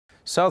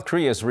South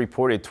Korea has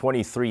reported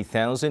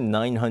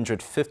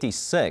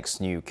 23,956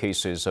 new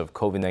cases of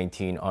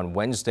COVID-19 on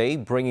Wednesday,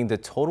 bringing the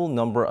total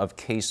number of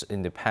cases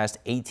in the past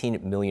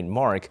 18 million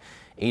mark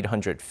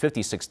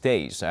 856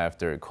 days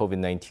after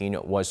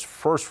COVID-19 was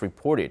first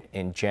reported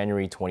in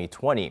January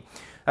 2020.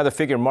 Now, the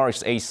figure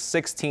marks a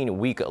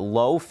 16-week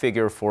low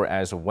figure for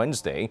as of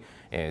Wednesday.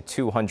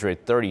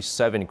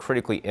 237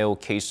 critically ill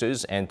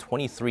cases and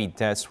 23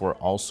 deaths were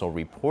also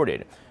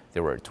reported.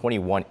 There were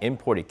 21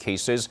 imported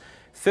cases.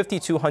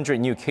 5,200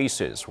 new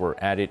cases were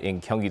added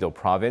in Gyeonggi-do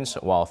Province,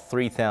 while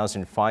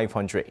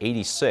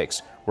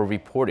 3,586 were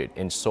reported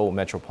in Seoul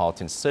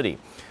Metropolitan City.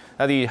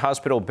 Now, the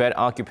hospital bed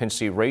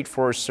occupancy rate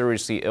for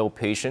seriously ill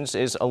patients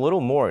is a little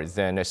more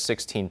than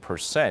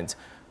 16%,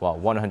 while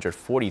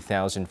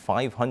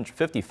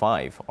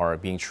 140,555 are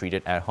being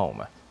treated at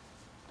home.